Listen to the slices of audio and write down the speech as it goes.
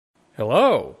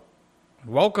Hello,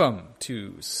 and welcome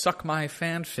to Suck My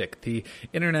Fanfic, the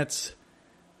internet's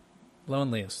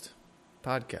loneliest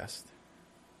podcast.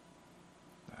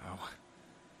 Oh,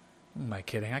 who am I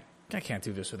kidding? I can't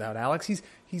do this without Alex. He's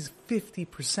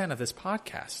 50% of this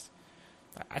podcast.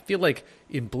 I feel like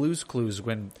in Blue's Clues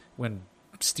when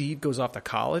Steve goes off to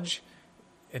college,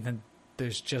 and then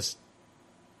there's just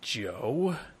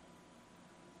Joe.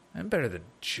 I'm better than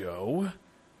Joe.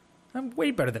 I'm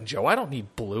way better than Joe. I don't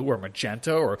need blue or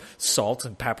magenta or salt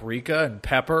and paprika and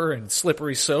pepper and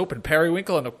slippery soap and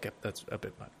periwinkle. And okay, that's a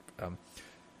bit much.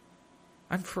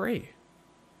 I'm free.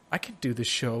 I can do this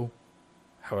show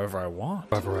however I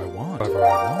want.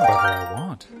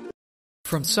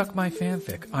 From Suck My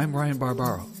Fanfic, I'm Ryan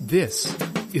Barbaro. This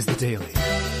is The Daily.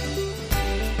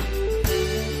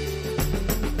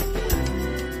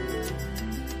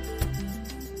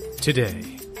 Today,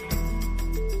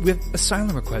 with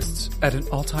asylum requests at an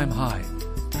all-time high,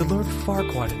 the Lord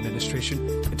Farquaad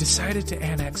administration decided to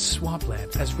annex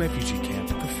Swampland as refugee camp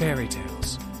for fairy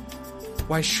tales.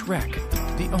 Why Shrek,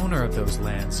 the owner of those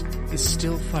lands, is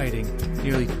still fighting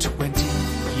nearly 20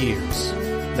 years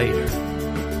later.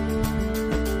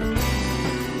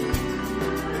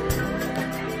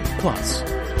 Plus,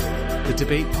 the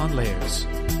debate on layers,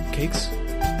 cakes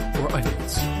or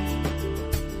onions.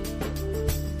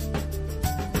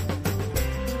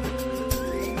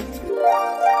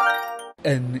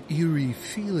 An eerie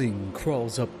feeling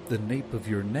crawls up the nape of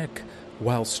your neck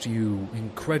whilst you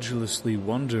incredulously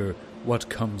wonder what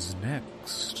comes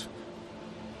next.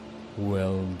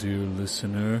 Well, dear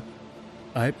listener,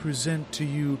 I present to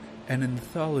you an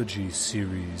anthology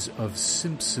series of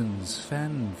Simpsons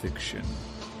fan fiction.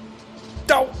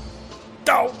 Don't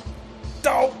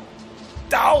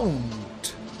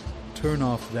turn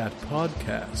off that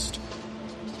podcast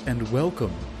and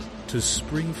welcome to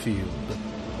Springfield.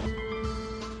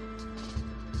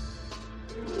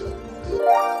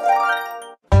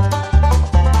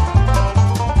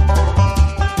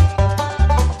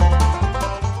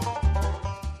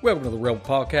 Welcome to the Rebel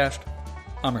Podcast.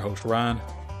 I'm your host, Ryan.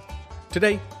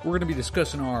 Today, we're going to be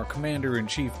discussing our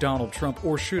Commander-in-Chief, Donald Trump,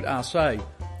 or should I say,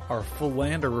 our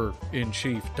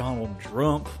Philanderer-in-Chief, Donald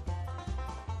Trump.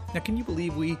 Now, can you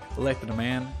believe we elected a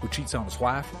man who cheats on his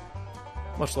wife?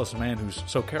 Much less a man who's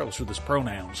so careless with his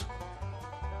pronouns.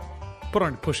 Put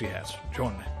on your pussy hats.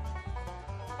 Join me.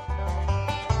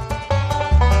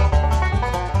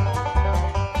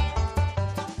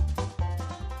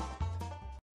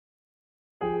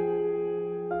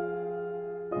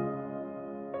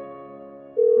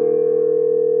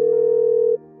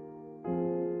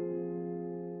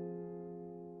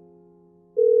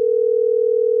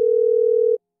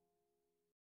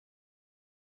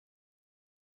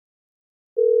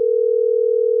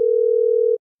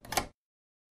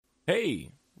 Hey,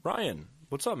 Ryan,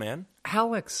 what's up, man?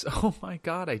 Alex, oh my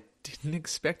God, I didn't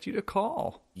expect you to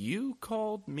call. You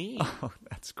called me. Oh,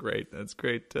 that's great.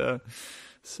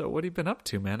 So what have you been up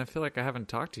to, man? I feel like I haven't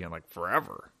talked to you in like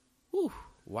forever. Whew,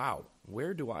 wow,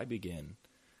 where do I begin?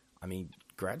 I mean,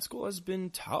 grad school has been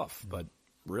tough, but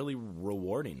really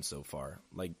rewarding so far.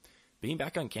 Like, being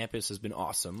back on campus has been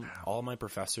awesome. All of my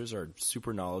professors are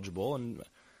super knowledgeable, and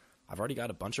I've already got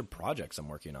a bunch of projects I'm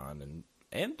working on,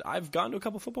 and I've gone to a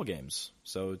couple football games,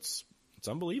 so it's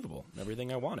unbelievable.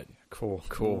 Everything I wanted. Cool.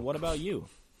 What about you?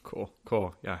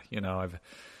 Cool. Yeah, I've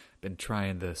been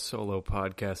trying the solo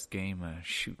podcast game,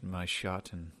 shooting my shot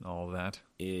and all that.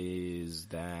 Is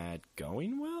that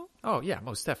going well? Oh, yeah,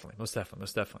 most definitely.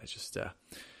 It's just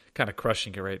kind of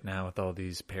crushing it right now with all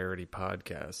these parody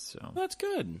podcasts. So that's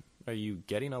good. Are you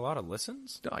getting a lot of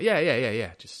listens? Oh,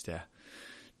 yeah. Just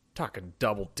talking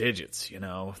double digits,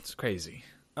 It's crazy.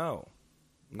 Oh.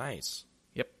 Nice.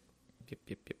 Yep.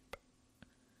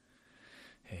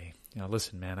 Hey,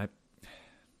 listen, man, I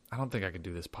don't think I can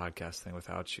do this podcast thing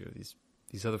without you.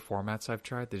 These other formats I've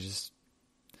tried, they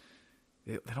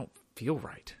don't feel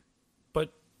right.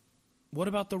 But what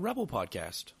about the Rebel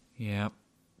podcast? Yeah,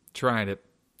 tried it.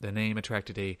 The name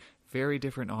attracted a very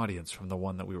different audience from the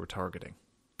one that we were targeting.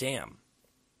 Damn.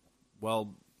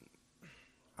 Well,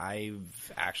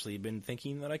 I've actually been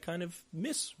thinking that I kind of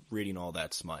miss reading all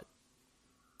that smut.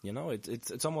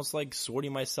 It's almost like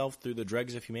sorting myself through the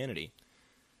dregs of humanity.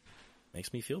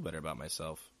 Makes me feel better about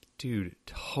myself. Dude,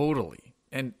 totally.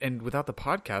 And without the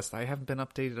podcast, I haven't been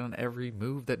updated on every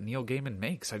move that Neil Gaiman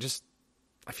makes. I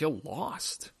feel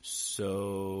lost.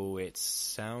 So it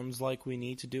sounds like we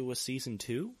need to do a season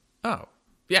 2? Oh,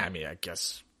 yeah, I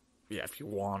guess, if you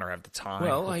want or have the time.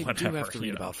 Well, I do have to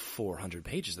read about 400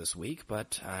 pages this week,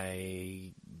 but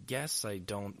I guess I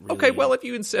don't really... Okay, well, if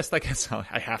you insist, I guess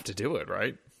I have to do it,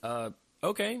 right?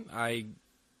 Okay, I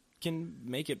can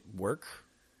make it work.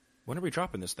 When are we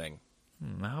dropping this thing?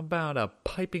 How about a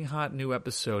piping hot new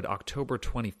episode October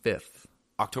 25th?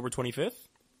 October 25th?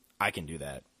 I can do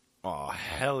that. Oh,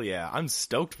 hell yeah. I'm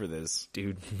stoked for this.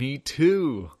 Dude, me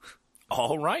too.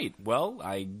 All right. Well,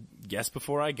 I guess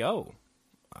before I go,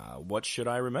 what should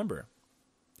I remember?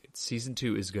 Season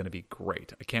 2 is going to be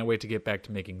great. I can't wait to get back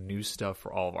to making new stuff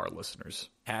for all of our listeners.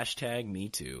 #me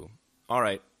too. All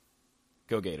right.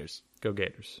 Go Gators. Go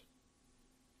Gators.